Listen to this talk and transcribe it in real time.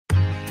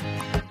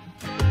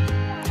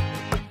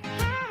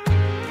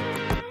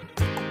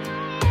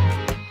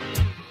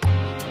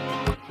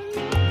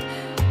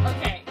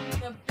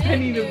big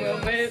need news. a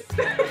moment.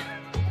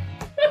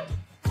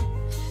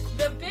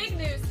 The big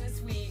news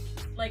this week,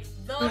 like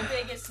the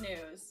biggest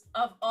news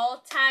of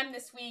all time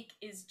this week,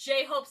 is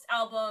J-Hope's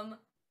album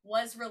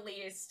was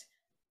released.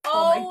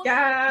 Oh my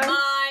god.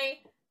 My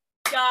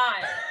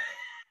god.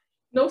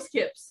 No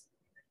skips.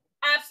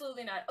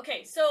 Absolutely not.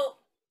 Okay, so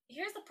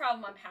here's the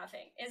problem I'm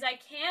having is I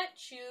can't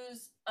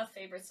choose a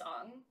favorite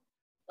song.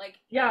 Like,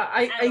 yeah,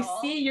 I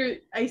all. see your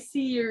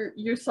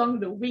song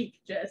of the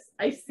week, Jess.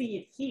 I see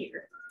it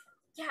here.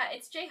 Yeah,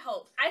 it's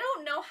J-Hope. I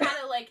don't know how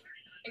to like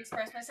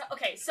express myself.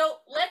 Okay, so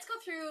let's go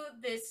through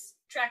this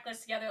track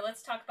list together.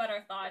 Let's talk about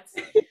our thoughts.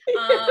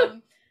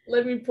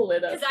 Let me pull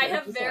it up. Because I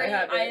have a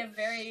lot. I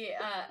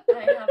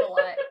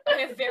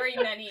have very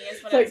many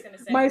is what I was gonna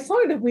say. My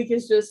song of the week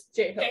is just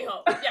J-Hope.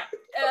 J-Hope. Yeah.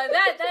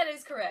 That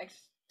is correct.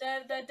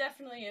 That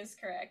definitely is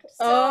correct.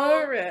 So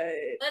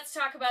alright. let's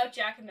talk about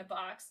Jack in the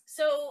Box.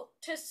 So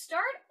to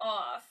start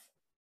off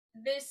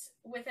this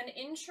with an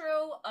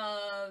intro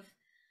of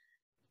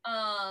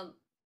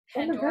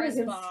Pandora's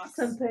Box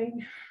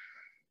something.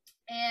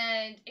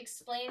 and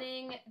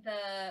explaining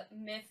the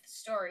myth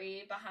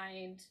story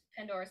behind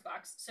Pandora's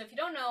Box. So if you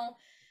don't know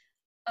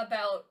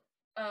about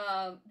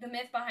the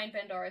myth behind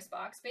Pandora's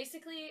Box,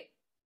 basically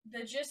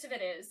the gist of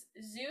it is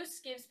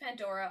Zeus gives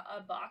Pandora a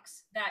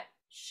box that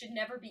should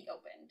never be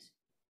opened.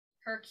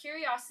 Her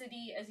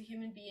curiosity as a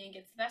human being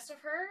gets the best of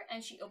her,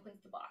 and she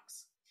opens the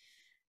box.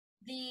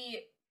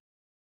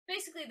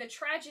 Basically the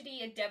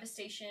tragedy and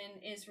devastation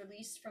is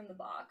released from the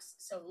box.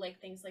 So like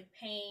things like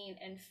pain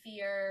and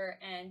fear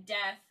and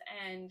death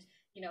and,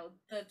 you know,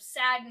 the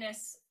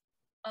sadness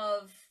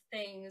of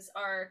things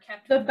are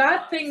kept. The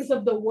bad things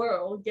of the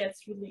world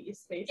gets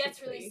released, basically.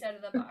 Gets released out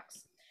of the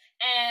box.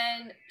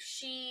 And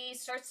she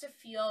starts to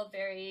feel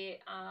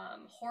very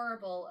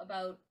horrible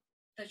about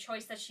the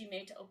choice that she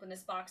made to open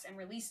this box and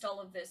released all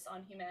of this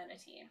on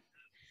humanity.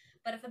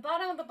 But at the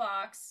bottom of the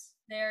box,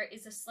 there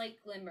is a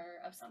slight glimmer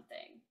of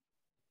something.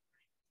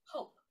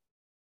 Hope.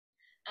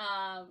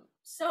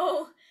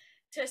 So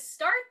to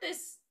start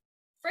this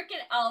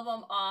freaking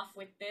album off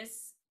with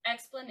this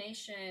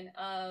explanation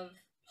of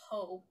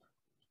hope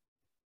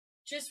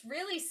just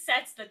really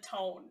sets the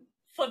tone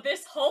for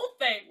this whole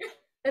thing.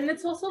 And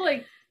it's also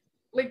like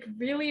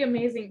really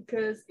amazing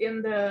because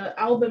in the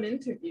album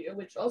interview,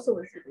 which also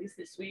was released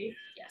this week,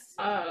 yes,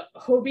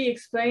 Hobie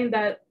explained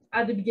that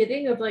at the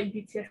beginning of like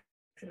BTS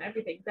and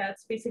everything,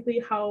 that's basically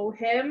how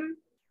him,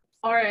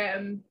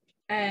 RM,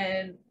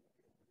 and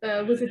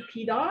was it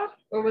P-Dot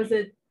or was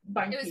it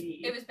Bang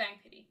PD? It was Bang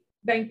PD.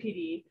 Bang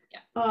PD.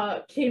 Yeah.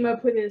 Came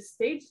up with his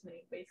stage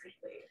name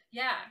basically.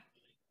 Yeah.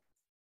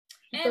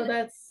 And so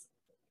that's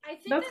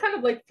kind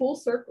of like full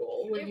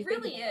circle. When it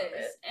really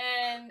is,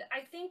 and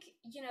I think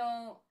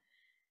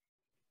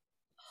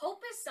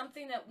hope is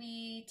something that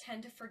we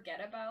tend to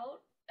forget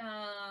about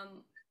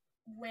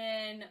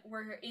when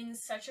we're in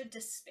such a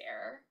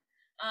despair.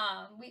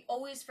 We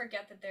always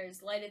forget that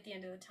there's light at the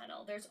end of the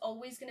tunnel. There's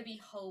always going to be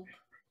hope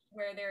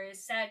where there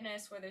is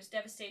sadness, where there's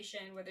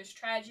devastation, where there's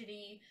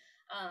tragedy.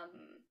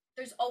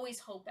 There's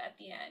always hope at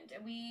the end,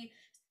 and we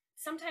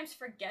sometimes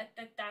forget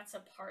that that's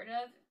a part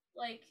of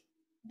like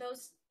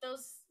those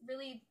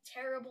really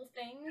terrible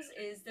things.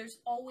 Is there's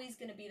always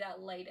going to be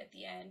that light at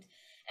the end.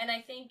 And I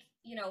think,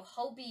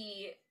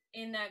 Hobie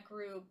in that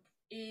group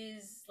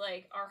is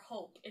like our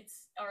hope.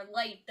 It's our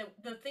light,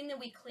 the thing that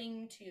we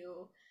cling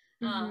to,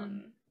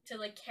 to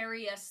like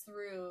carry us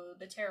through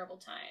the terrible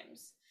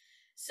times.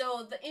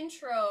 So the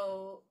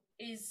intro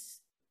is,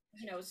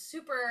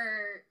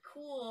 super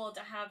cool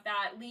to have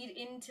that lead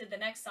into the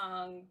next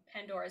song,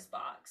 Pandora's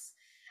Box,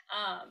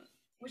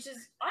 which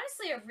is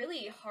honestly a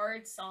really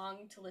hard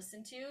song to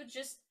listen to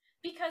just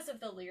because of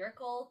the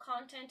lyrical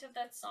content of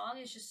that song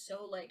is just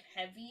so like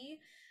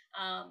heavy.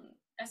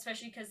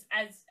 Especially because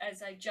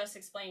as I just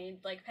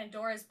explained, like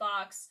Pandora's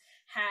Box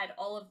had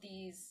all of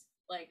these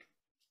like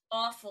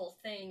awful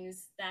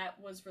things that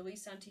was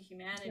released onto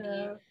humanity.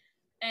 Yeah.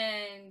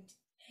 And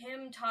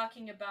him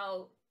talking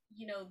about,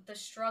 the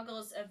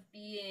struggles of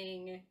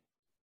being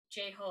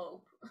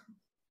J-Hope.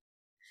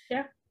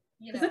 Yeah.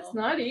 Because it's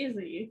not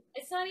easy.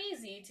 It's not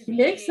easy to He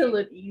makes it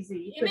look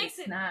easy. He makes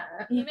it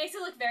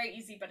look very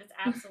easy, but it's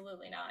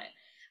absolutely not.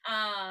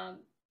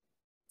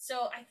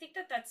 So I think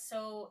that that's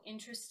so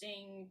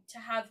interesting to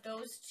have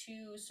those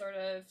two sort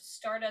of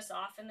start us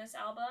off in this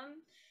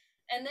album.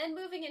 And then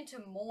moving into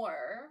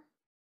More,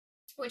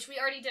 which we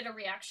already did a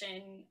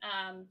reaction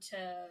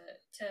to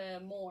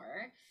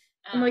More.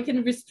 And like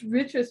in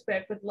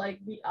retrospect with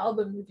like the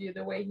album review,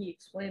 the way he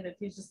explained it,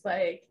 he's just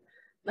like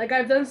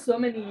I've done so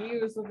many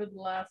years over the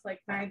last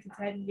like 9 to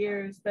 10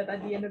 years, but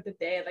at the end of the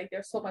day, like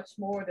there's so much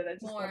more that I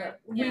just want to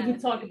we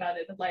talk about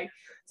it, but like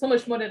so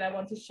much more that I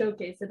want to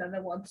showcase it and I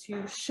want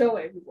to show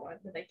everyone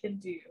that I can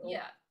do.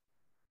 Yeah.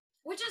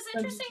 Which is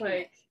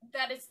interesting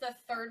that it's the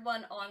third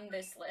one on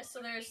this list.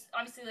 So there's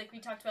obviously, like we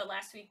talked about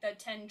last week, the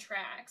 10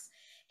 tracks.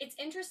 It's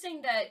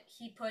interesting that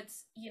he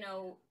puts,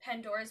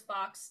 Pandora's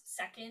Box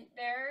second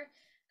there,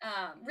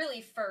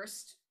 really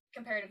first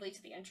comparatively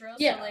to the intro.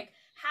 Yeah. So like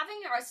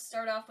having us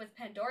start off with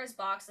Pandora's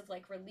Box of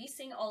like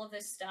releasing all of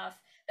this stuff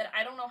that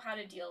I don't know how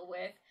to deal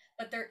with,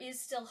 but there is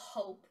still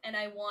hope and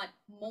I want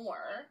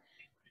more,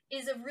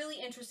 is a really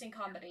interesting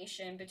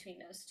combination between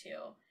those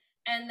two.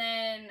 And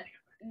then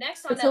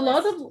next on it's that a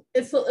lot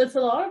list, of it's a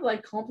lot of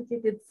like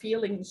complicated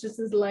feelings, just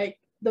as like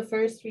the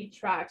first 3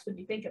 tracks when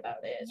you think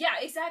about it. yeah,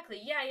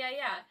 exactly. Yeah.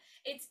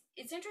 It's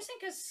interesting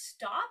because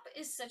Stop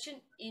is such an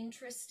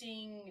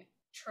interesting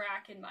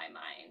track in my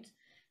mind.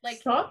 Like,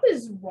 Stop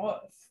is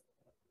rough.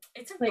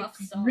 it's a Like rough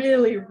song.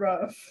 really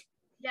rough.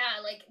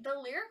 Yeah, like the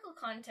lyrical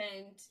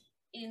content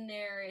in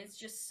there is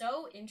just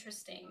so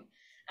interesting.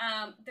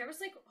 There was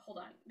like, hold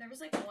on, there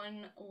was like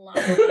one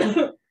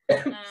line.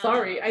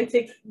 Sorry, I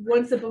take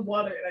one sip of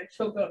water and I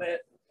choke on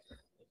it.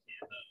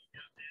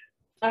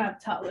 I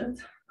have talent.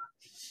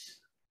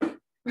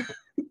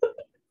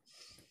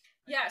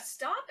 Yeah,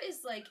 Stop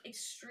is like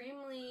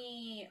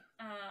extremely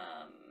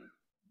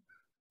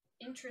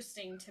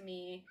interesting to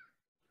me.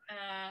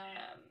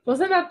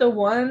 Wasn't that the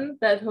one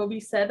that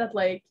Hobie said that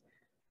like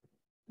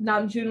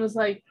Namjoon was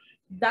like,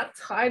 that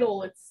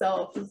title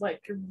itself is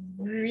like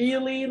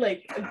really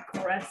like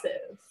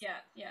aggressive. Yeah.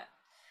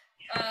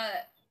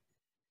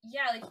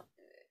 Yeah, like,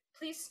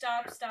 please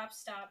stop.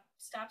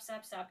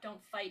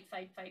 Don't fight.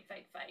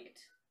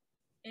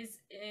 Is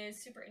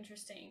super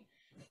interesting.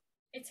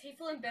 It's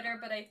hateful and bitter,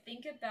 but I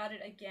think about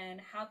it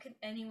again. How can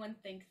anyone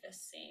think the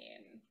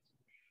same?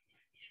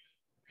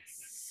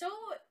 So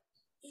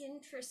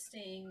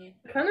interesting.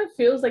 It kind of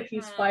feels like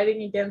he's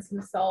fighting against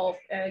himself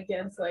and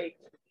against like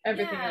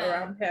everything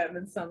around him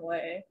in some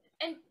way.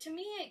 And to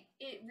me,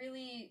 it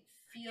really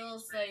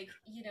feels like,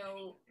 you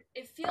know,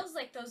 it feels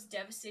like those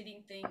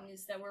devastating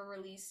things that were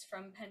released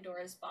from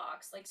Pandora's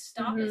box. Like,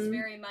 Stop is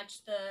very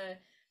much the,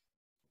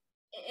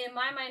 in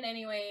my mind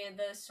anyway,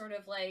 the sort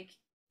of like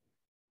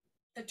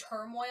the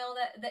turmoil,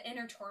 that the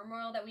inner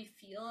turmoil that we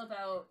feel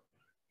about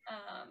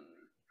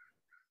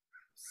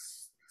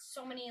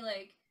so many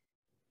like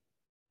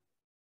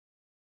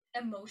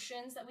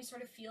emotions that we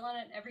sort of feel on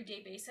an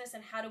everyday basis,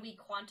 and how do we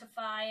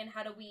quantify and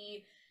how do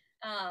we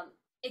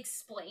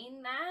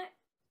explain that.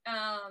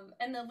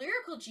 And the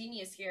lyrical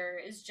genius here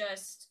is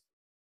just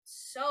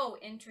so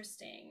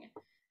interesting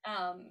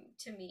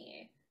to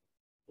me.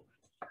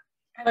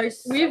 Like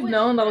we've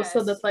known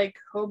also that like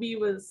Hobie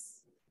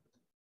was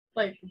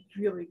like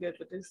really good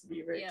with his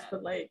lyrics,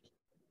 but like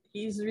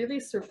he's really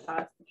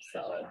surpassed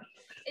himself.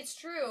 It's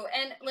true.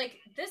 And like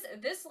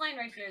this line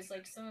right here is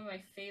like some of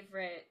my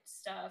favorite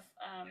stuff.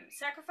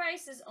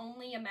 Sacrifice is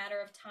only a matter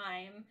of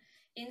time.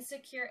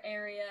 Insecure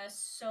area,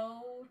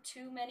 so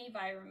too many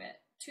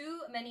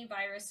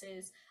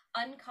viruses,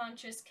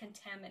 unconscious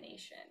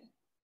contamination.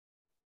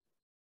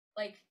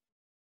 Like,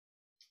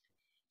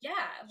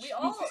 yeah, we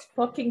all Jesus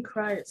fucking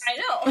Christ. I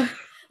know.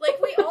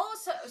 Like, we all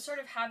sort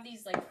of have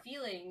these like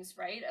feelings,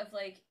 right, of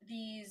like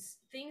these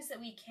things that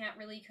we can't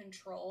really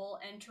control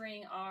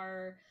entering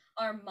our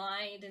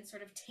mind and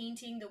sort of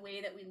tainting the way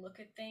that we look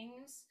at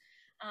things.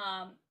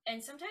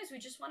 And sometimes we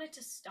just want it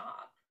to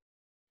stop.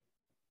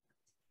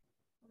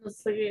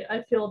 Honestly,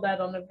 I feel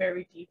that on a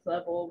very deep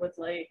level with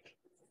like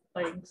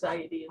my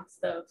anxiety and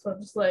stuff. So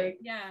I'm just like,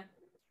 yeah,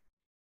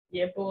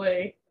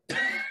 boy.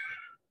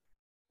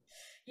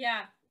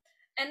 Yeah.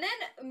 And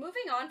then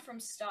moving on from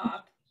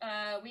Stop,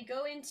 we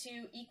go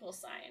into Equal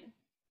Sign,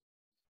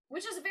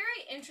 which is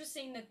very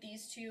interesting that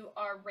these two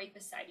are right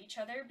beside each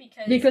other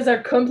because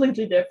they're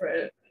completely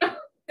different.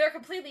 They're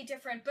completely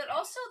different, but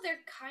also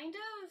they're kind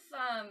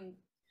of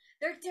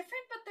they're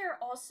different, but they're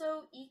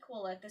also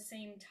equal at the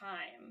same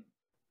time.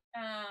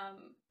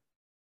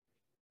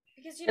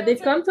 Because, you know, they've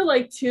come to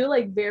like two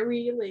like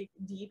very like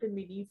deep and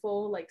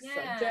meaningful like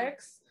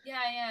subjects.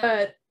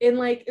 But in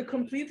like a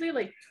completely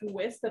like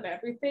twist of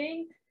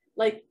everything,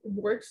 like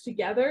works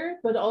together,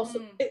 but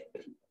also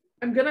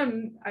I'm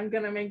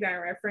gonna make that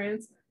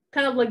reference,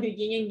 kind of like the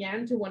yin and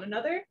yang to one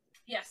another.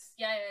 Yes.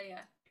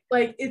 Yeah.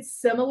 Like it's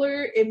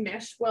similar, it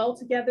meshed well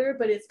together,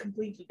 but it's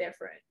completely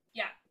different.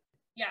 Yeah.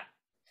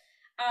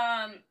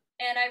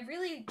 And I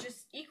really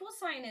just, Equal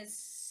Sign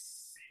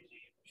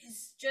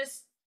is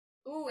just,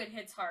 ooh, it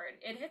hits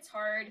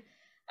hard.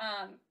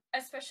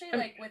 Especially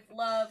like with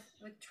love,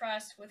 with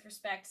trust, with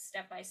respect,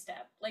 step by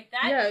step. Like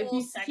that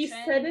whole section. He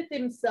said it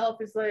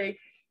himself, is like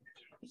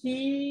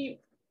he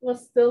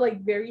was still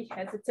like very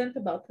hesitant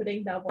about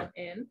putting that one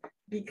in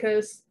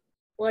because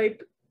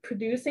like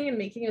producing and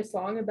making a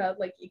song about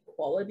like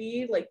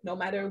equality, like no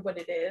matter what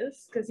it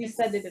is, because he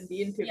said it in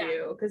the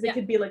interview, because it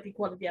could be like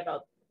equality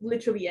about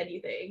literally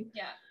anything.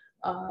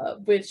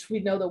 Which we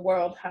know the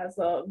world has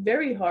a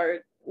very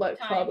hard like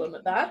problem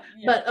with that.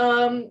 But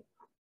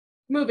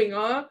moving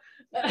on.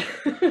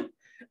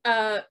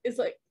 It's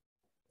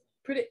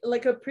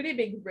like a pretty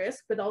big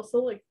risk, but also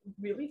like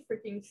really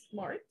freaking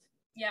smart.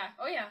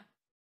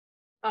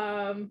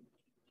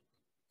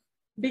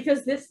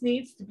 Because this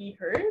needs to be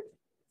heard.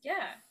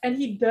 And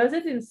he does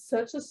it in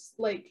such a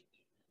like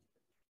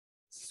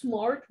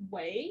smart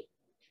way.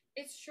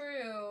 It's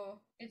true.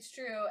 And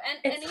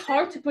it's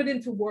hard to put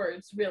into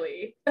words,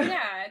 really.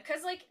 Yeah,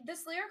 because like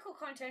this lyrical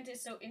content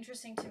is so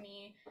interesting to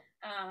me.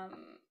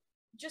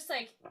 just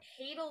like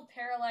hate'll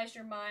paralyze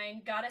your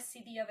mind, gotta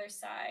see the other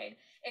side.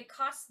 It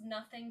costs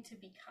nothing to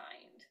be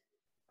kind.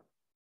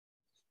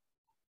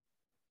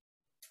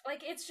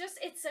 Like it's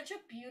such a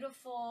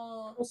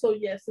beautiful Also,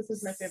 yes, this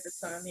is my favorite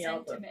song on the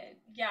album.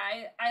 Yeah,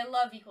 I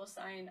love Equal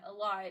Sign a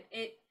lot.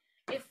 It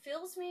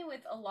fills me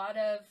with a lot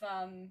of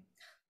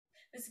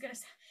this is gonna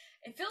sound,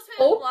 it fills me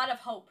with a lot of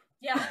hope.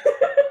 Yeah.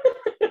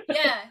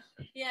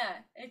 yeah,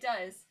 it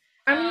does.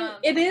 I mean,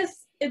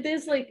 it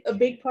is like a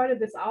big part of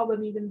this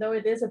album, even though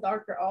it is a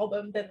darker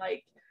album than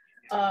like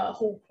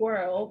Whole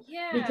World.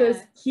 Yeah. Because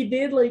he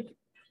did like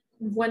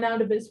went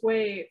out of his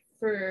way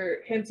for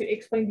him to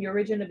explain the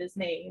origin of his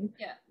name.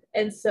 Yeah.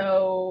 And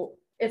so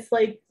it's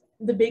like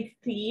the big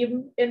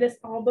theme in this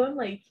album,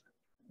 like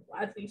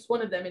at least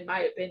one of them in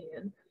my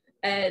opinion.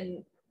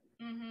 And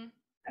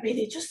I mean,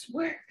 it just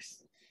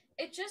works.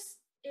 It's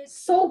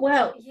so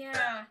well.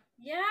 Yeah.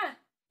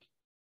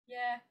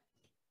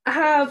 I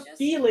have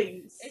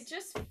feelings. It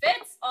just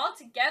fits all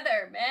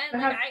together, man. I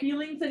have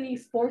feelings and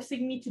he's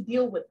forcing me to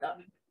deal with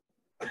them.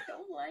 I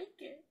don't like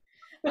it.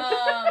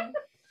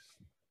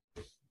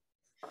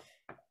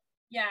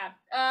 Yeah.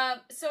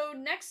 So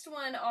next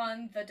one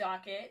on the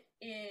docket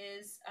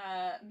is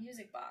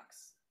Music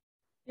Box.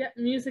 Yeah,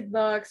 Music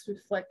Box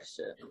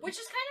Reflection. Which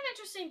is kind of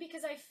interesting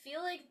because I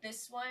feel like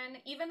this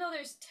one, even though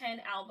there's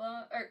 10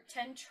 albums?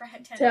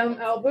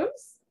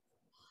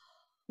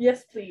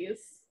 Yes,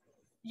 please.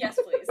 Yes,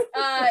 please.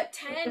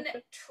 10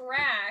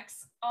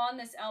 tracks on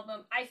this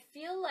album. I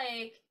feel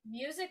like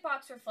Music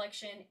Box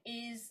Reflection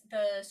is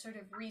the sort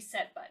of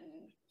reset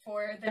button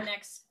for the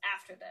next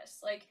after this.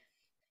 Like,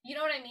 you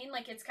know what I mean?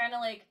 Like, it's kind of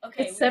like,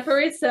 okay. It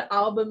separates the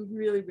album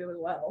really, really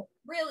well.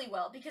 Really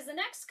well. Because the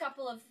next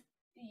couple of,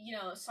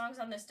 songs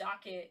on this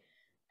docket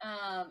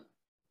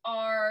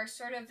are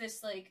sort of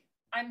this, like,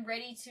 I'm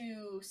ready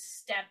to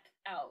step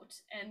out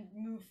and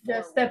move forward.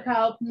 Yeah, step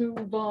out,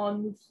 move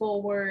on, move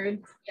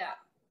forward.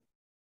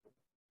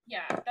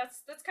 Yeah,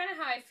 that's kind of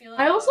how I feel.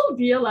 I also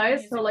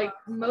realized that like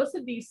most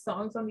of these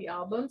songs on the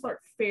albums are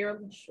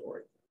fairly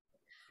short.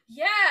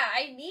 Yeah,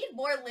 I need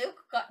more Luke.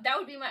 That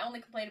would be my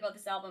only complaint about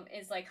this album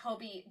is like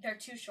Hobie, they're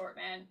too short,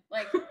 man.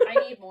 Like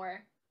I need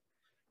more.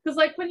 Because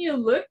like when you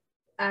look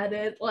at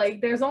it,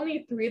 like there's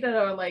only 3 that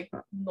are like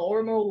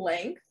normal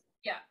length.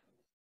 Yeah.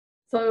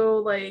 So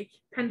like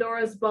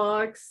Pandora's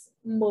Box,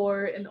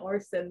 More, and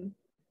Arson.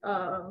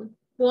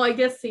 Well, I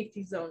guess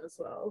Safety Zone as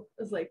well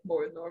is like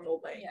more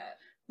normal length. Yeah.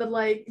 But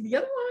like the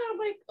other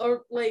one, like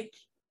or like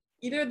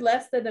either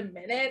less than a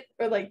minute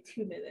or like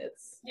 2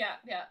 minutes. Yeah.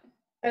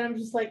 And I'm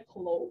just like,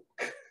 hello.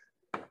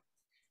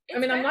 I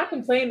mean, I'm not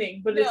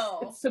complaining, but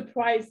it's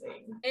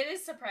surprising. It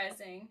is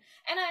surprising,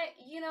 and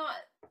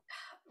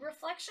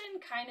Reflection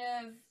kind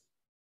of,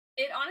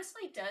 it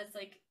honestly does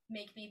like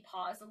make me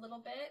pause a little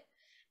bit,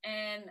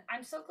 and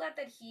I'm so glad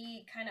that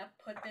he kind of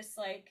put this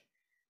like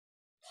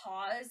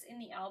pause in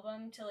the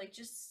album to like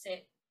just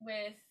sit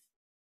with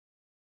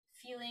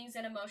feelings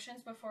and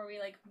emotions before we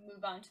like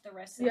move on to the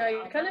rest of the album.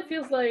 Yeah, it kind of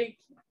feels like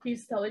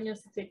he's telling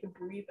us to take a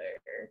breather.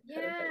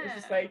 Yeah. It's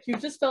just like, you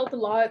just felt a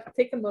lot,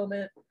 take a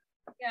moment.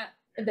 Yeah.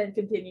 And then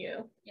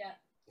continue. Yeah.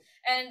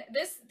 And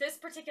this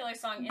particular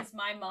song is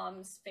my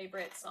mom's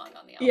favorite song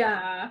on the album.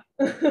 Yeah.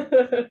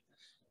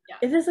 Yeah.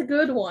 It is a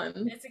good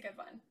one. It's a good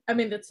one. I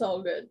mean, it's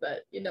all good,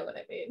 but you know what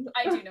I mean.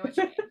 I do know what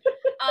you mean.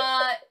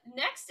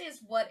 Next is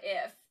What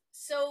If.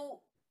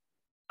 So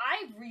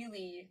I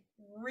really,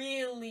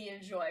 really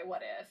enjoy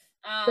What If.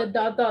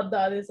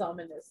 The ... is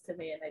ominous to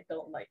me, and I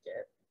don't like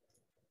it.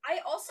 I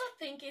also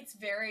think it's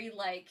very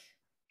like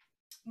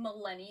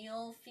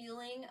millennial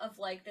feeling of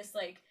like this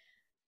like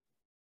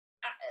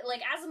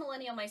as a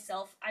millennial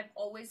myself, I've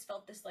always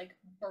felt this like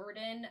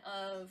burden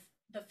of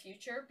the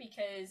future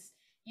because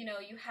you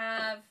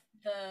have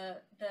the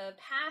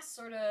past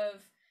sort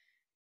of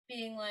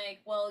being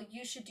like, well,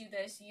 you should do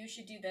this, you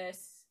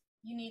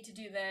need to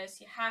do this,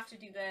 you have to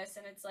do this,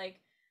 and it's like,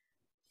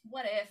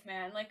 what if,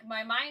 man? Like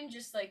my mind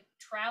just like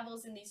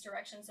travels in these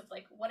directions of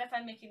like, what if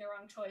I'm making the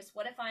wrong choice?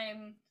 What if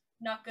I'm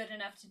not good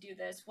enough to do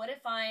this? What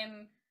if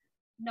I'm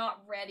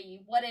not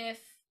ready? What if,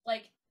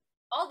 like,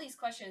 all these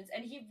questions?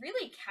 And he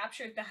really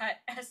captured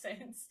that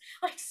essence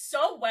like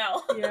so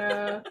well.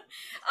 Yeah.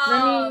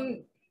 I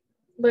mean,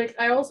 like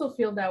I also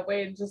feel that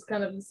way in just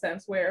kind of the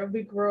sense where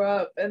we grow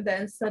up and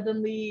then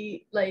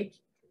suddenly like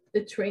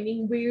the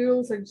training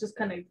wheels are just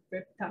kind of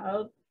ripped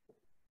out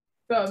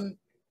from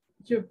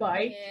your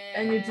bike,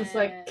 and you just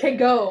like can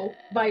go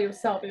by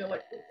yourself, and you're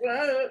like,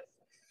 what?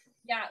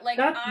 Yeah, like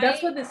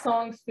that's what this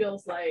song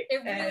feels like.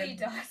 It really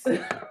does.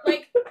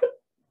 Like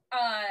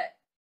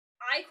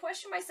I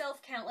question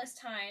myself countless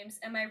times,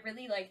 am I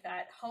really like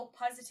that? Hope,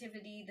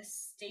 positivity, the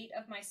state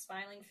of my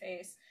smiling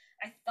face.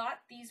 I thought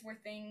these were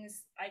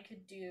things I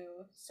could do.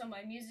 So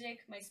my music,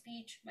 my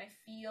speech, my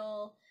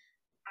feel,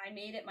 I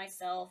made it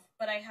myself,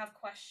 but I have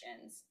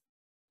questions.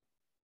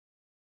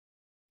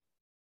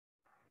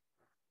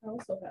 I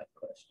also have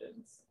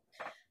questions.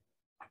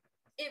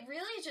 It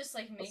really just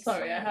like makes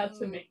I had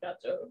to make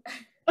that joke.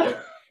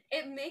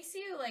 It makes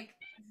you like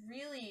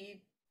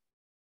really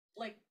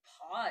like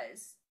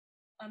pause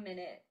a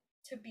minute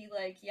to be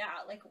like, yeah,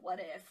 like what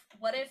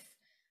if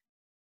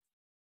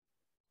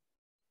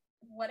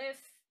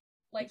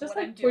like just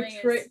what like I'm doing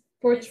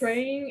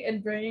portraying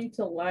and bringing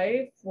to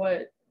life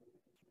what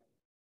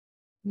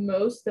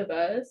most of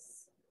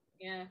us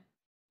yeah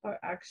are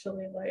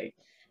actually like.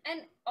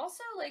 and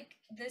also like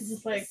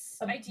Just like, this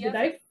idea did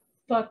of I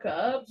fuck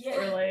up? yeah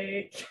Or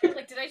like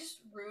like did I just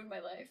ruin my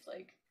life,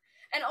 like,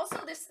 and also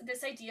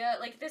this idea,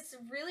 like this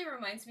really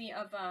reminds me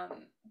of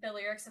the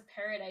lyrics of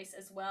Paradise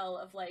as well,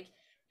 of like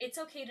it's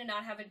okay to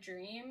not have a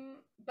dream,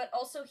 but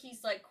also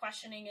he's like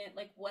questioning it,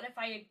 like what if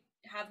I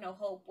have no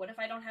hope, what if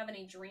I don't have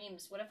any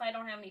dreams, what if I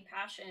don't have any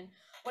passion,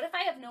 what if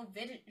I have no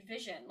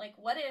vision, like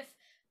what if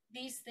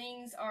these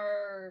things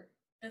are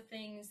the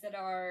things that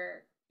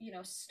are, you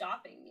know,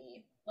 stopping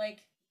me,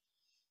 like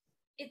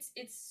it's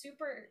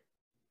super,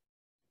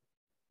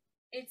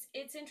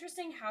 it's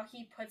interesting how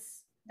he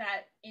puts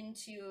that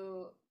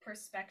into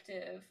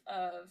perspective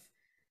of,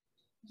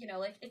 you know,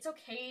 like it's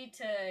okay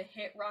to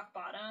hit rock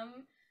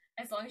bottom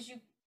as long as you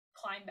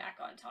climb back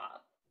on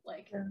top,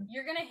 like yeah.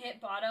 you're gonna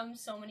hit bottom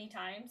so many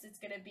times, it's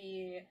gonna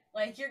be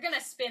like you're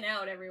gonna spin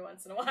out every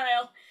once in a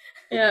while.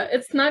 Yeah,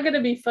 it's not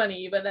gonna be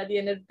funny, but at the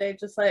end of the day,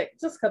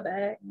 just come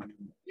back.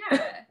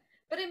 Yeah,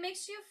 but it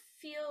makes you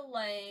feel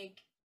like,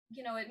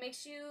 you know, it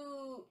makes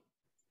you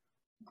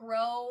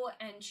grow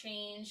and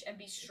change and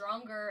be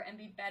stronger and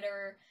be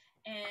better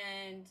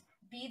and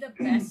be the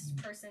best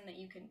person that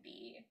you can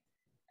be.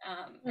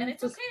 And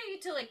it's Just okay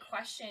to like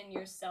question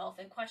yourself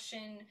and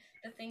question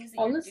the things that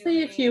honestly,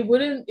 you're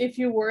doing. if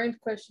you weren't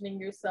questioning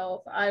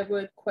yourself, I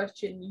would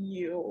question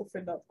you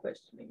for not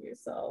questioning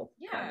yourself,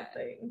 kind Yeah, of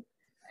thing.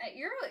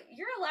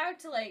 you're allowed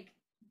to like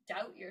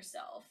doubt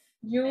yourself.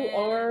 You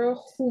are And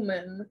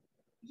human.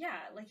 yeah,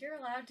 like you're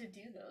allowed to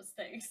do those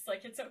things.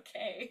 Like it's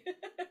okay.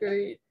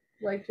 You're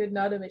like, you're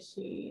not a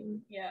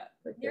machine. Yeah,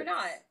 Like, you're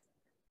not.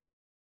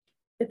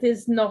 it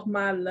is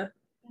normal.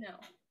 No,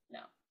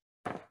 no.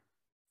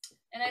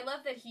 And I love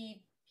that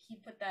he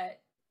put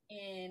that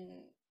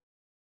in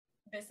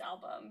this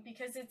album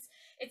because it's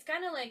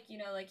kind of like, you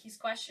know, like he's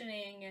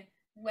questioning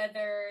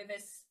whether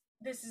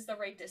this is the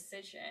right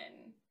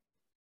decision.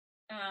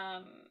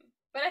 Um,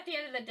 but at the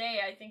end of the day,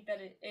 I think that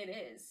it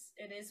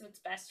is what's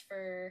best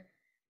for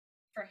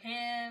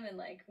him and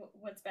like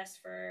what's best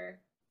for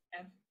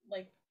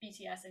like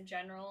BTS in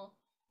general.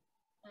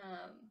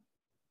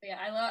 But yeah,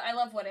 I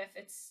love What If.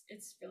 It's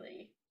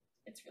really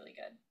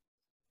good.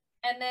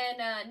 And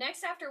then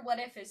next after What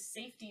If is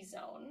Safety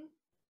Zone,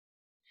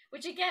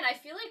 which again I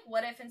feel like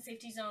What If and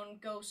Safety Zone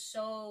go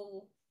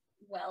so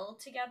well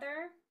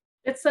together.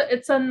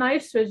 It's a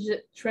nice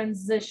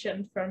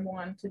transition from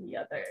one to the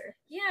other.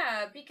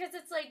 Yeah, because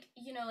it's like,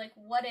 you know, like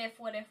what if,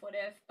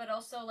 but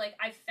also like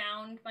I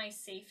found my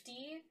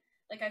safety.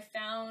 Like I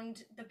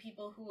found the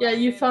people who Yeah,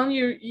 you I'm found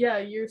your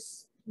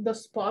the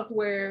spot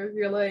where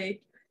you're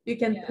like you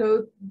can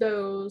put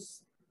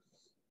those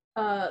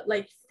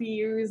like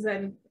fears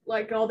and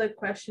like all that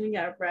questioning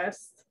at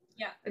rest.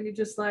 Yeah. And you're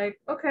just like,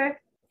 okay.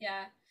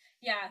 Yeah.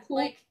 Yeah. Cool.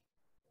 Like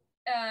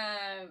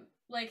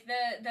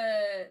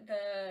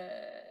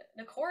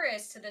the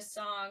chorus to this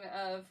song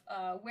of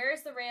where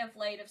is the ray of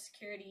light of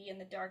security in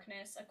the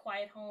darkness, a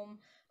quiet home,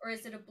 or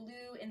is it a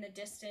blue in the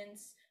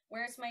distance?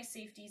 Where's my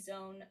safety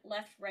zone?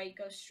 Left, right,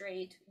 go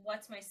straight.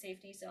 What's my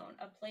safety zone?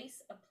 A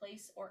place,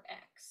 or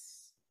X?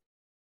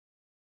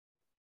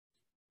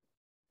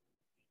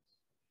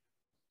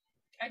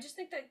 I just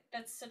think that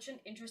that's such an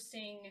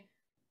interesting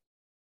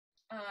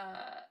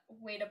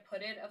way to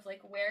put it, of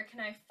like where can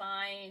I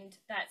find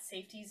that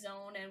safety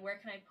zone and where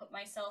can I put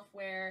myself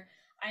where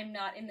I'm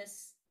not in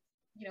this,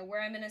 you know,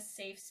 where I'm in a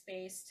safe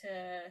space to,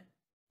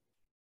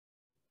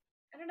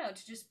 I don't know,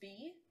 to just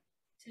be,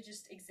 to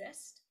just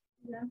exist.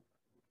 Yeah.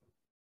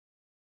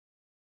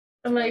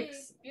 And like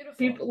beautiful.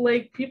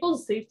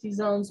 People's safety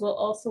zones will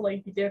also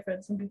like be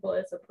different. Some people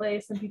it's a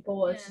place, some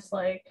people it's just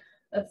like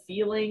a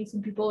feeling,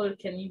 some people it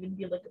can even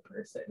be like a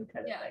person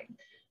kind of thing.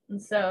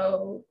 And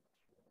so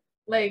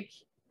like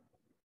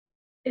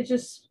it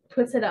just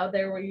puts it out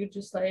there where you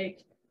just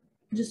like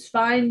just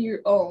find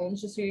your own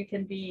just so you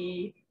can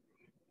be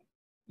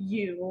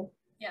you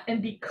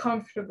and be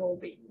comfortable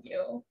being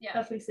you,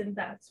 at least in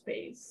that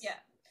space.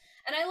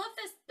 And I love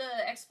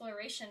the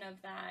exploration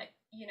of that,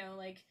 you know,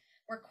 like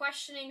we're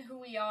questioning who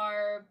we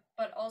are,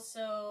 but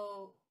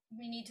also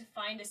we need to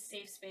find a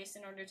safe space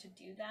in order to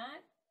do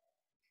that.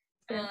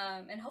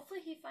 And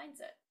hopefully he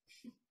finds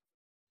it.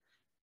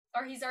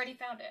 Or he's already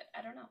found it.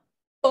 I don't know.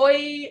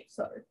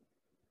 Sorry.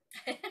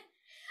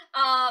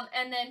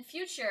 And then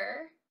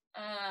Future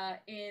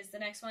is the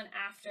next one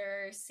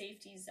after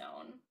Safety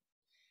Zone.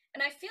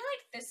 And I feel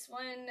like this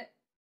one,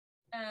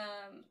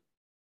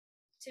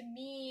 to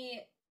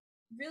me,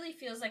 really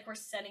feels like we're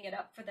setting it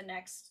up for the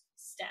next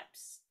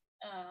steps.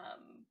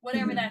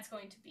 Whatever that's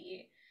going to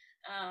be.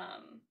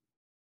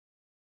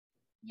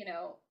 You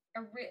know,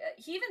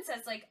 he even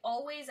says, like,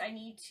 always I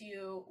need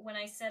to, when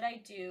I said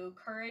I do,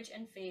 courage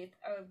and faith,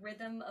 a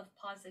rhythm of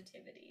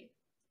positivity.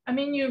 I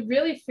mean, you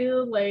really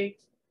feel like,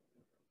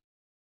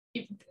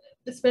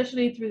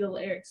 especially through the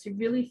lyrics, you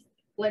really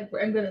like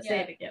I'm gonna say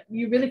Yeah. it again.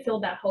 You really feel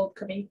that hope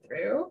coming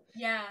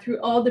Yeah.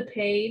 through all the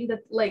pain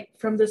that like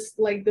from this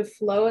like the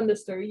flow and the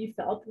story you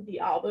felt with the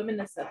album and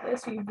the set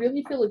list. You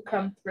really feel it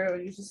come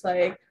through. You're just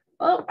like,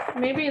 oh,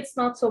 maybe it's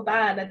not so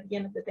bad at the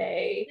end of the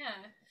day.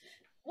 Yeah.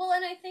 Well,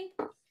 and I think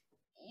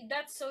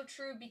that's so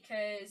true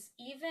because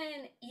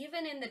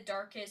even in the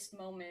darkest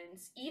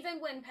moments, even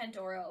when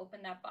Pandora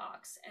opened that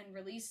box and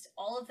released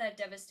all of that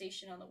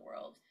devastation on the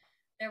world,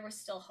 there was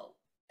still hope.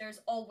 There's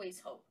always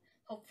hope.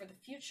 Hope for the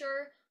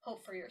future,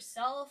 hope for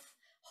yourself,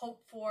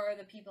 hope for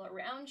the people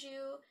around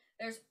you.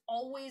 There's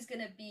always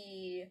going to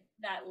be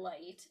that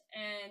light,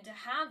 and to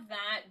have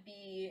that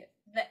be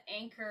the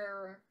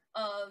anchor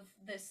of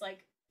this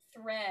like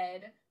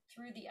thread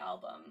through the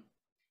album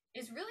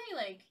is really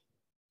like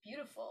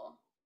beautiful.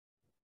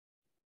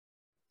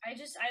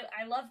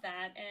 I love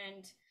that,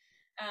 and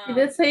He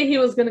did say he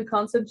was gonna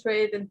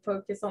concentrate and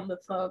focus on the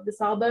flow of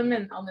this album,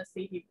 and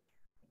honestly,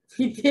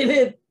 he did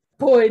it.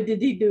 Boy,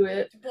 did he do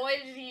it! boy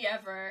did he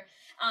ever.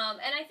 And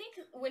I think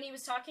when he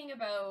was talking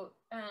about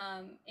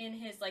in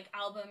his like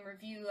album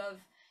review of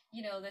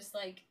this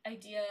like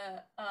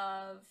idea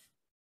of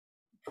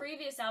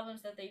previous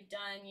albums that they've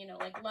done,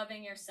 like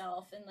loving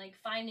yourself and like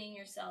finding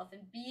yourself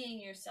and being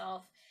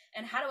yourself,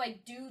 and how do I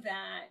do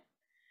that?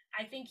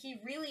 I think he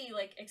really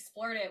like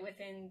explored it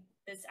within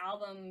this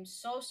album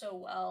so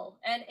well,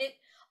 and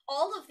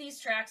all of these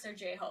tracks are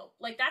J-Hope.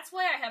 Like that's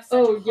why I have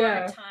such a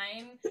hard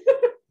time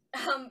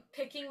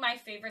picking my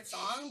favorite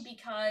song,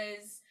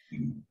 because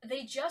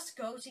they just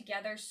go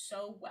together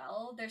so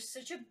well. There's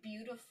such a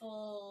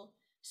beautiful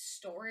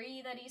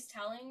story that he's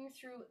telling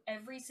through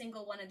every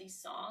single one of these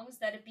songs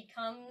that it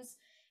becomes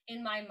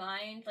in my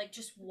mind like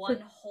just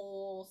one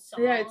whole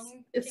song. Yeah,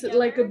 it's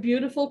like a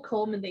beautiful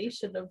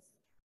culmination of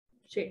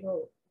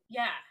J-Hope.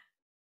 Yeah.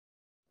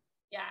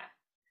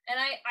 And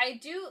I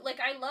do like,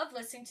 I love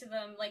listening to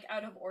them like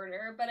out of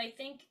order, but I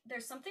think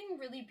there's something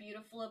really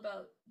beautiful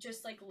about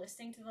just like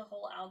listening to the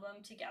whole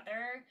album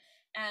together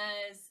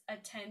as a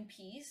 10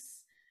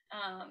 piece,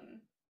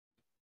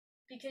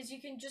 because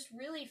you can just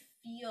really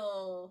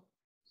feel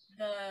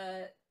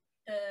the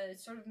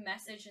sort of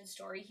message and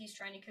story he's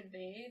trying to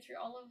convey through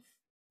all of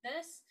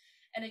this,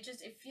 and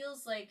it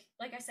feels like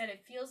I said,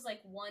 it feels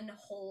like one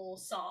whole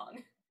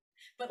song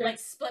but like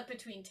split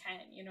between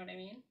 10, you know what I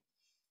mean?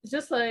 It's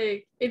just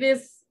like it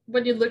is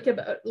when you look at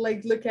it,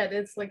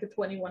 it's like a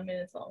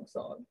 21-minute long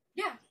song.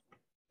 Yeah.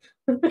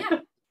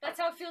 That's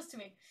how it feels to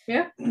me.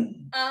 Yeah.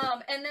 And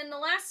then the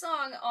last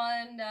song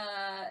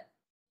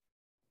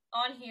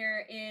on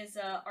here is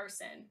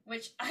Arson,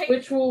 which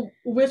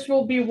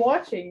we'll be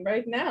watching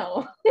right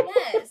now.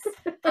 Yes.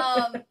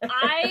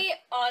 I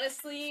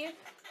honestly,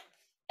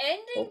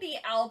 ending the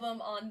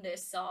album on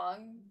this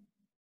song,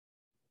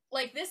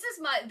 like this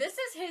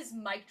is his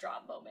mic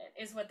drop moment,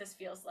 is what this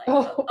feels like.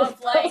 Of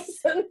like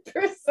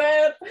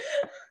 1,000%.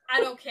 I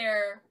don't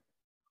care,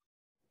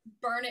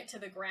 burn it to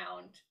the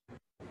ground.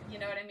 You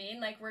know what I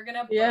mean? Like we're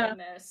gonna burn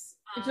this.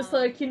 It's just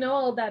like,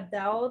 all that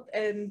doubt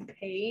and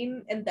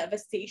pain and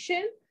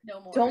devastation.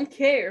 No more. Don't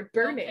care.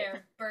 Burn it.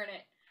 Burn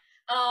it.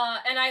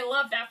 And I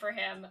love that for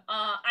him.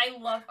 I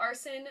love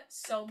Arson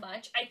so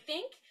much. I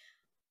think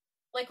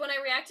like when I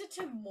reacted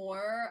to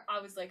more,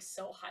 I was like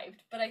so hyped,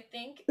 but I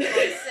think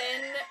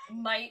Arson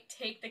might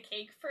take the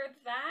cake for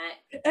that.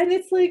 And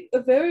it's like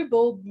a very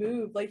bold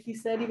move, like he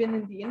said even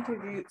in the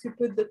interview, to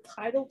put the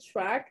title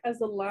track as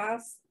the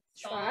last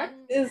track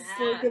is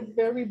like a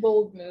very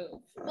bold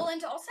move. Well,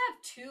 and to also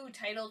have 2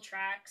 title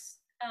tracks,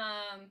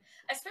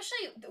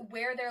 especially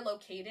where they're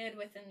located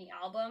within the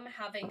album,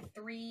 having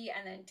 3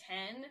 and then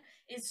 10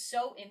 is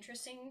so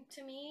interesting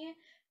to me.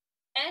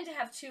 And to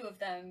have 2 of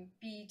them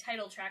be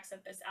title tracks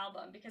of this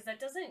album, because that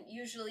doesn't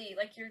usually,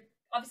 like, you're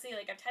obviously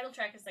like a title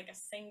track is like a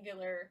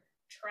singular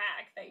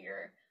track that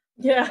you're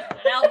an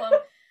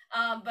album.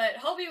 But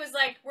Hobie was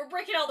like, we're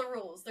breaking all the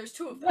rules. There's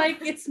 2 of them.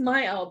 Like, it's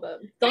my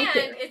album. And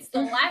it's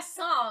the last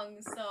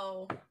song,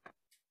 so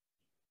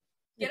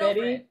get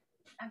over it.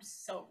 I'm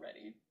so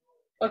ready.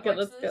 Okay,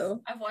 let's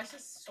go. I've watched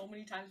this so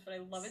many times, but I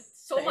love it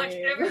so much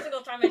every single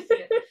time I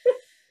see it.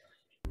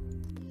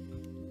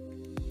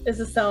 Is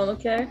the sound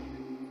okay?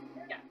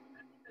 Yeah.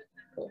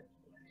 Cool.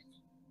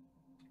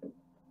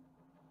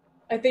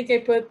 I think I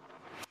put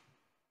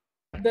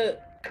the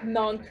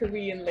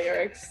non-Korean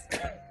lyrics.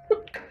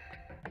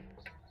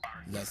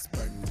 Let's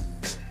burn.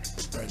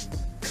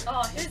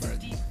 Oh, his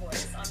deep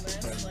voice on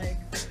this, like,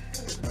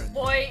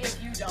 boy,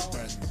 if you don't.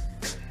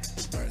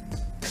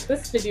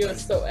 This video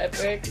is so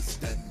epic.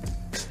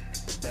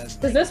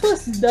 Because this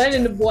was done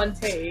in one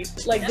take,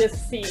 like this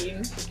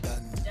scene.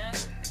 Yeah.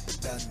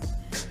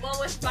 Well,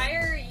 with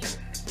Fire, you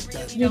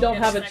really don't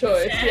have a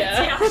choice,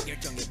 yeah. I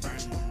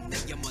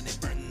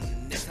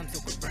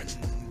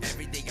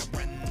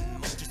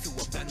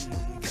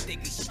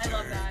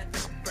love that.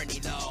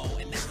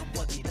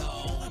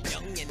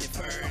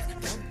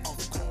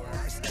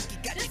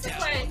 This is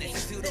why I think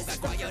this is the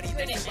perfect way to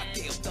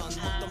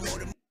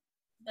end,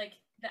 like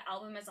the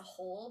album as a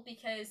whole,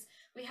 because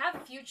we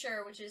have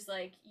Future, which is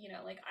like,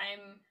 like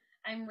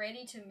I'm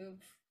ready to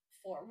move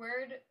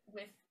forward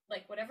with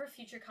like whatever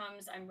future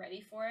comes, I'm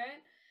ready for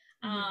it.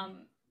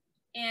 Mhm.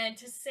 And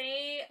to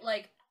say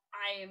like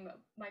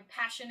my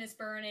passion is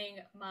burning,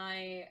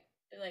 my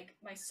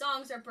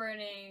songs are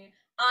burning,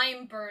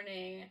 I'm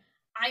burning,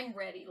 I'm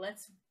ready.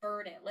 Let's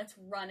burn it. Let's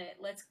run it.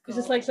 Let's It's go.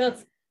 just like,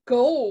 let's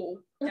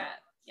go. Yeah,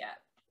 yeah,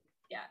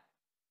 yeah.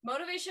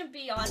 Motivation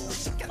beyond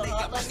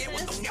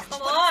thoughtlessness.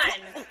 Come on.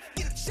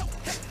 Yeah,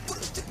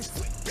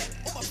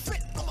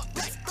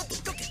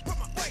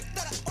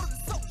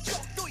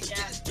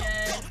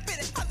 yeah.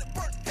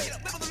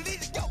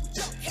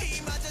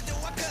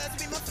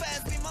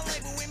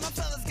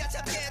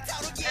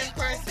 And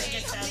Percy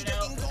gets shouted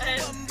out.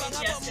 And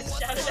BTS gets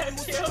shouted out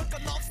too.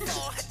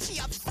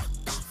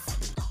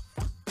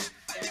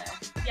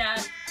 Yeah.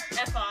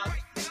 F off.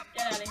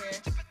 Get out of here.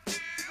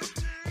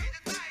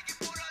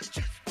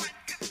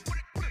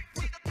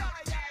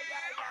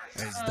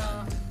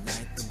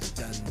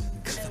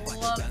 I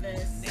love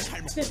this.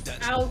 This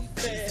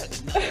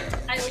outfit.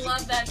 I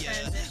love that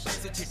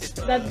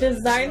transition. That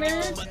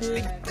designer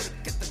did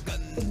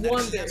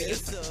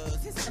wonders.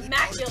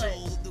 Immaculate.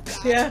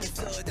 Yeah. It's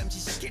just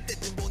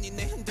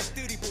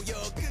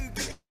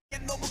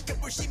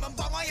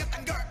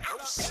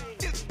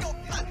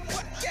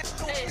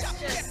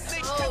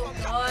so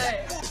good.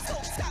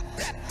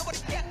 Like,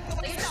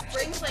 it just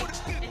brings like,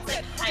 it's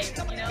like hype,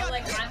 you know?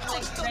 Like, I'm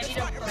like ready to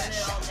burn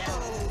it all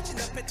down.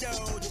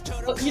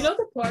 Oh, you know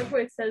the part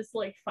where it says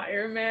like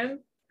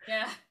fireman?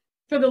 Yeah.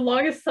 For the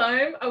longest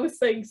time, I was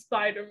saying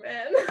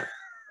Spider-Man.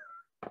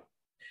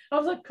 I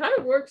was like, kind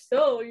of works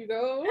still, you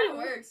know? Kind of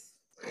works.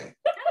 Kind of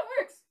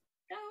works.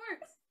 Kind of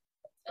works.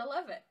 I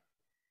love it.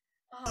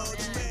 Oh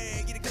man.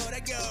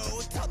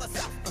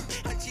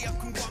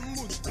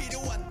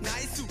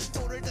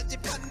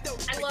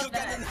 I love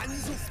that.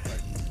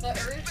 The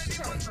urge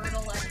to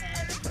hurdle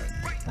ahead.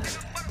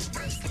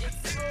 It's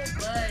so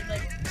good.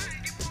 Like,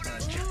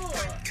 ooh.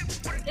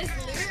 His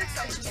lyrics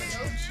are just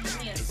so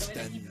genius the way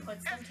that he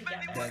puts them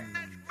together.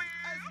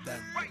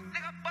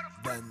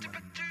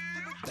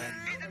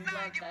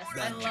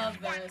 I love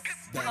this.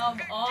 Come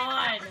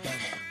on.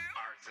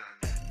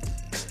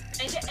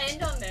 And to end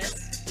on this,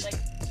 like,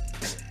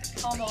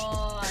 come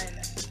on.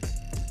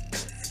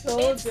 It's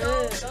good.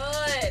 so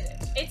good.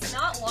 It's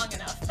not long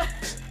enough.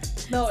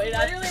 No, it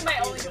literally my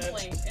actually only is.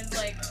 complaint is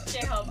like,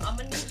 Jhope, I'm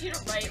gonna need you to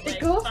write like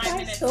It goes 5 by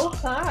minutes. so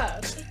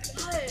fast. It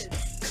does.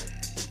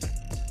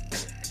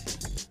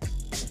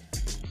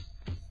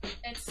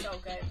 It's so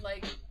good.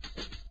 Like,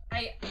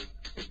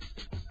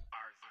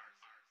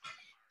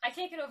 I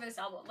can't get over this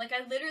album. Like,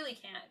 I literally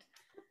can't.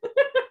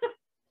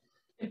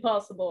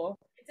 Impossible.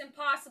 It's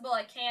impossible.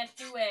 I can't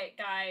do it,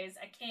 guys.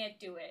 I can't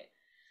do it.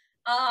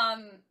 I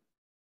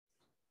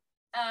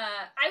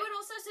would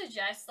also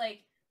suggest,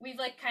 like, we've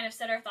like kind of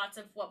said our thoughts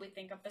of what we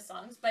think of the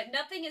songs, but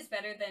nothing is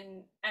better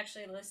than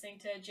actually listening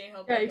to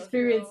Jhope. Yeah,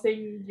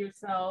 experiencing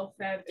yourself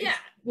and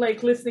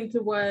like listening to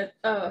what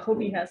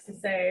Hobie has to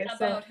say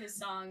about his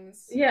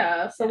songs.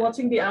 Yeah, so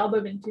watching the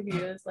album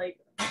interview is like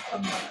a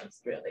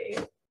must, really.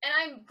 And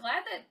I'm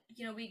glad that,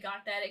 you know, we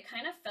got that. It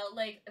kind of felt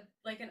like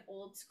an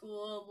old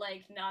school,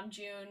 like,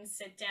 Namjoon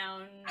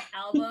sit-down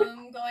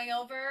album going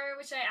over,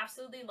 which I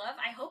absolutely love.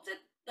 I hope that,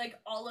 like,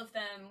 all of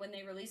them, when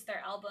they release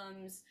their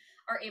albums,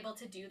 are able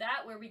to do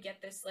that, where we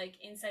get this, like,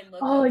 inside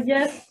look of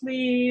yes,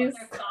 please.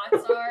 what their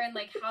thoughts are and,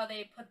 like, how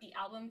they put the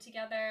album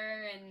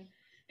together. And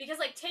because,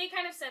 like, Tay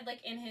kind of said,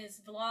 like, in his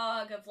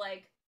vlog of,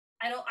 like,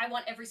 I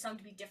want every song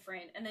to be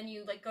different. And then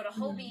you, like, go to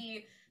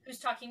Hobie, who's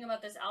talking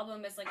about this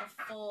album as like a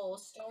full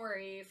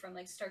story from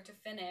like start to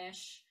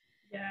finish.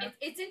 Yeah,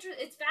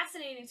 it's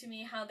fascinating to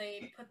me how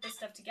they put this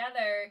stuff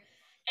together,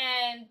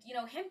 and you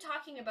know, him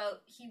talking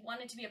about he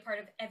wanted to be a part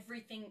of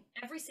everything,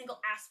 every single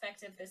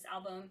aspect of this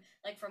album,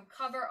 like from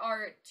cover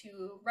art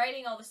to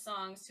writing all the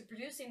songs to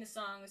producing the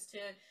songs to,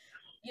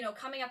 you know,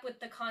 coming up with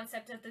the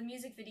concept of the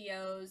music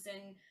videos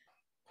and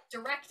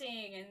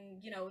directing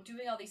and, you know,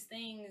 doing all these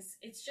things.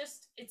 It's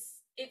just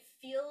it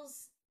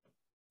feels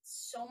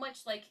so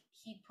much like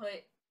he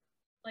put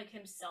like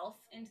himself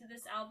into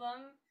this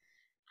album.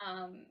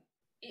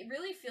 It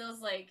really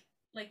feels like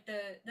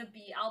the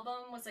B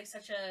album was like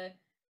such an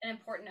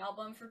important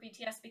album for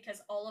BTS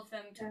because all of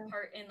them took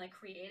part in like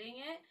creating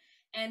it,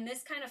 and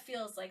this kind of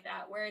feels like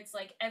that, where it's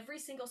like every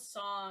single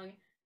song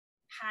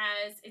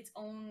has its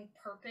own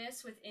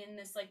purpose within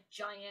this like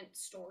giant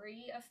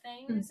story of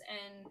things,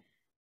 and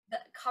the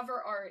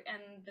cover art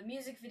and the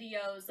music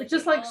videos, like, it's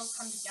just like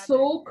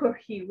so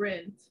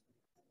coherent.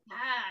 Yeah.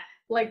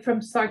 Like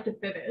from start to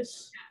finish.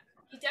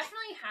 Yeah. He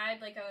definitely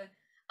had like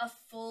a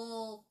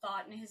full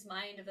thought in his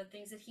mind of the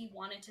things that he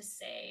wanted to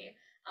say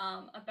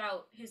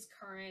about his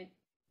current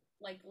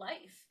like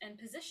life and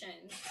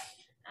position.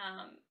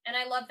 And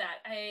I love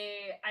that.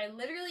 I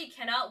literally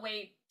cannot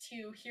wait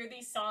to hear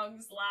these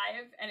songs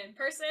live and in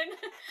person.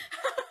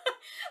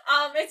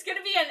 It's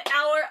gonna be an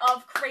hour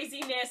of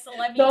craziness.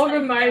 Don't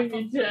remind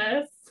me,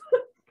 Jess.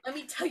 Let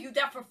me tell you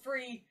that for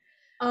free.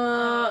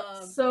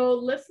 So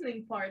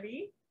listening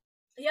party.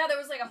 Yeah, there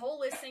was like a whole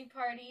listening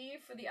party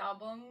for the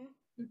album.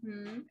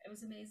 Mm-hmm. It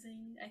was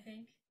amazing, I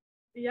think.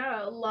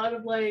 Yeah, a lot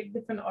of like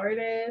different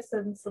artists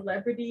and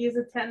celebrities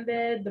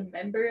attended. The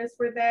members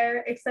were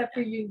there, except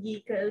for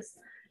Yoongi because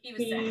he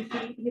was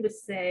sick. He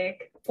was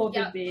sick. Poor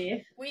Yep.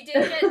 baby. We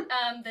did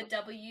get the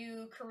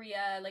W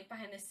Korea like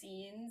behind the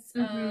scenes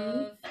of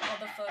all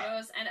the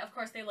photos, and of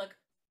course they look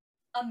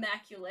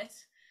immaculate,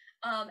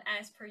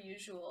 as per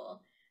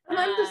usual. And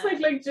I'm just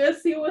like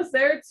Jessie was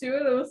there too,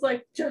 and it was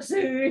like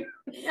Jessie.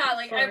 Yeah,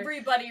 like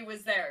everybody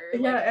was there.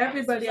 Yeah, like,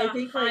 everybody. I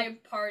think high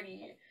like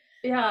party.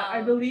 Yeah,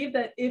 I believe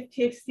that if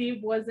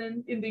TXT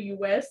wasn't in the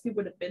US, he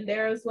would have been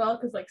there as well,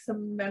 because like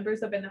some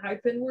members of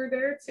ENHYPEN were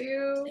there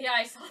too. Yeah,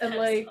 I saw that. And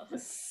like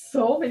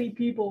so many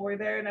people were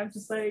there, and I'm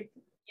just like,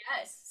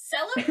 yes,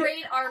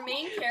 celebrate our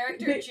main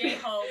character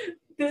Jhope.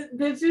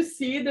 Did you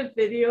see the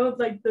video of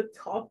like the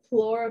top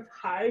floor of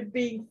HYBE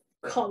being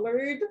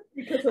colored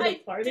because of the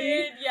party? I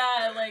did,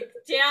 yeah. Like,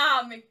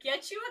 damn,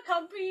 get you a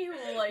company who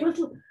will like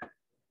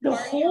the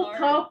whole hard.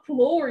 Top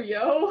floor,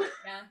 yo.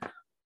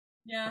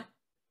 Yeah.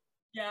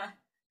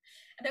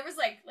 And there was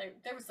like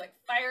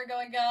fire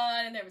going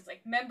on, and there was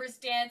like members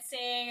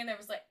dancing, and there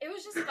was like, it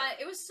was just fun.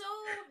 It was so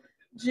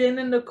Jin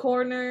in the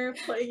corner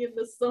playing in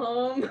the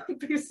song,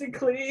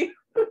 basically.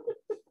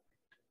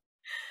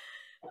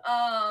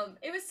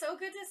 It was so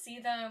good to see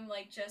them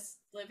like just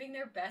living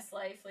their best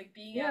life, like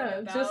being out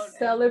and about, just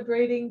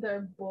celebrating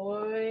their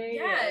boy.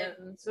 Yeah,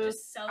 and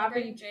just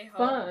celebrating Jhope.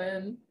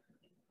 Fun.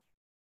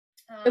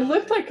 It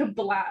looked like a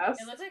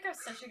blast. It looked like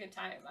such a good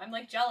time. I'm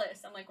like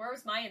jealous. I'm like, where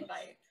was my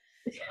invite?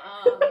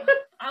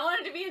 I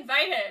wanted to be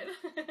invited.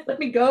 Let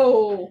me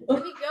go.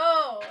 Let me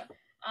go.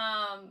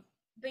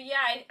 But yeah,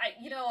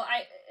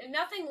 I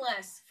nothing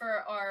less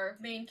for our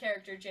main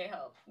character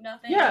Jhope.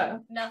 Nothing. Yeah.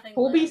 Nothing.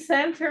 Hobie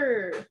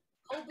center.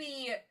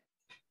 Hobie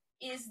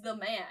is the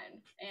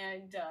man,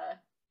 and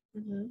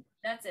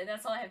that's it.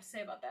 That's all I have to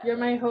say about that. You're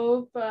my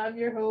hope. I'm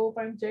your hope.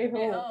 I'm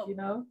Jhope. You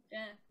know.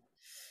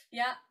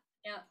 Yeah.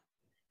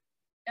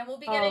 And we'll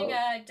be getting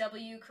a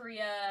W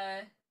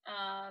Korea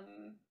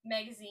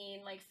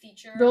magazine like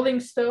feature. Rolling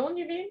Stone,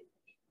 you mean?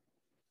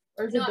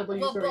 Or is it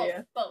W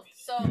Korea? Both.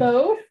 So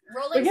both?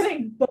 We're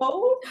getting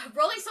both?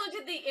 Rolling Stone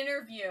did the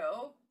interview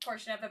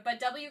portion of it, but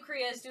W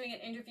Korea is doing an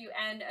interview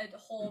and a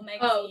whole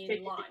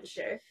magazine launch.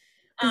 Sure.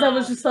 Because I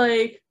was just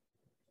like,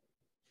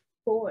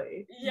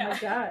 boy, my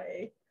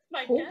guy.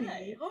 My Hobie.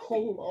 guy.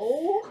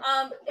 Hello?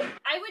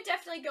 I would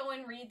definitely go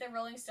and read the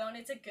Rolling Stone.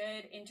 It's a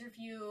good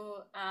interview.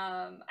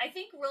 I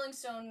think Rolling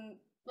Stone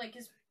like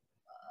is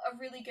a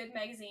really good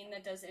magazine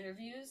that does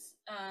interviews.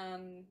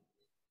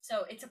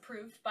 So it's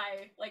approved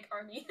by like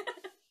ARMY.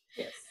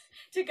 Yes.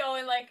 To go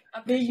and like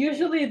they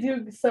usually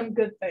do some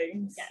good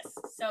things. Yes.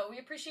 So we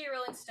appreciate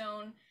Rolling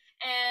Stone.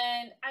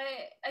 And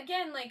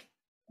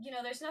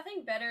there's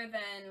nothing better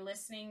than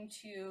listening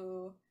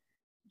to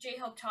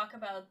Jhope talk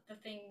about the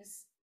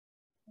things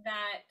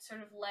that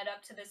sort of led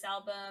up to this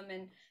album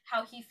and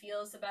how he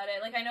feels about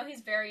it. Like, I know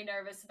he's very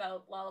nervous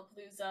about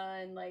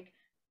Lollapalooza and like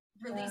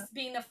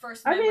being the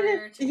first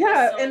member to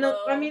and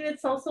I mean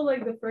it's also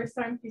like the first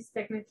time he's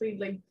technically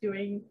like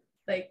doing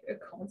like a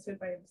concert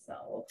by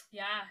himself.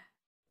 Yeah.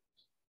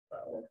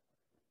 So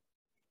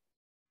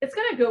it's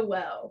gonna go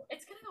well.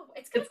 It's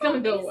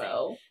gonna go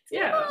well. It's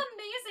gonna go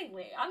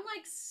amazingly. I'm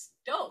like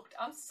stoked.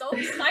 I'm so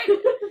excited.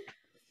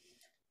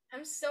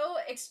 I'm so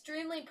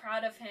extremely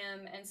proud of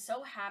him and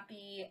so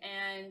happy,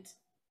 and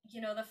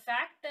the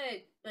fact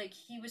that like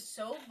he was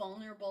so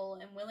vulnerable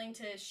and willing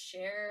to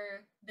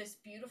share this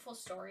beautiful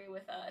story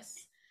with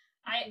us.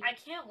 I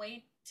can't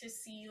wait to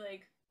see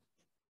like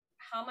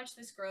how much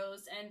this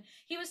grows. And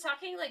he was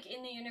talking like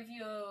in the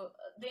interview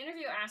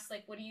asked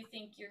like, what do you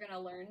think you're gonna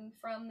learn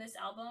from this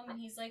album? And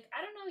he's like,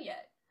 I don't know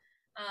yet.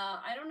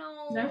 I don't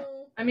know.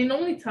 No. I mean,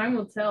 only time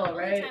will tell,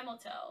 right? Only time will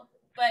tell.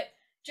 But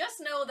just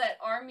know that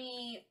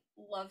ARMY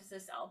loves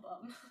this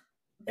album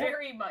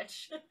very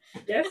much.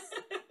 Yes.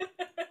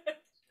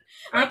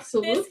 Like,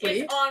 absolutely.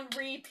 This is on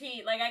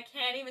repeat. Like, I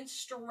can't even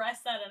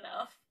stress that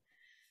enough.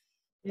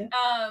 Yeah.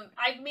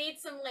 I've made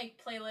some like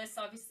playlists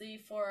obviously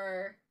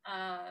for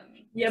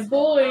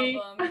boy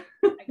album.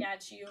 I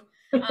got you.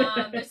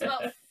 There's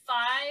about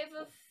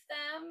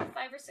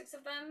 5 or 6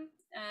 of them,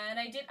 and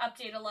I did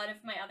update a lot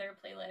of my other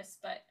playlists,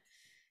 but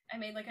I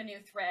made like a new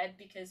thread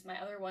because my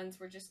other ones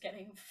were just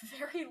getting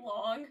very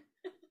long.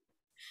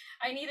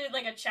 I needed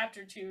like a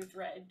chapter 2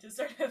 thread to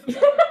sort of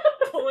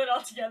pull it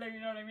all together, you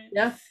know what I mean?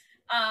 Yeah.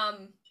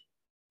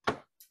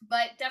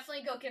 But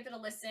definitely go give it a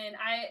listen.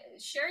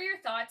 Share your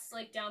thoughts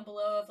like down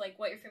below of like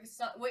what your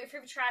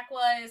favorite track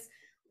was.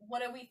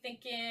 What are we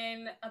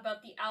thinking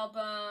about the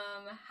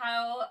album?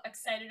 How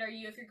excited are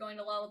you if you're going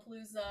to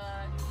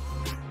Lollapalooza?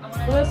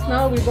 Let us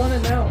know. We want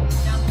to know.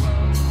 Down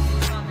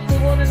below.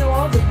 We want to know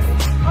all the things.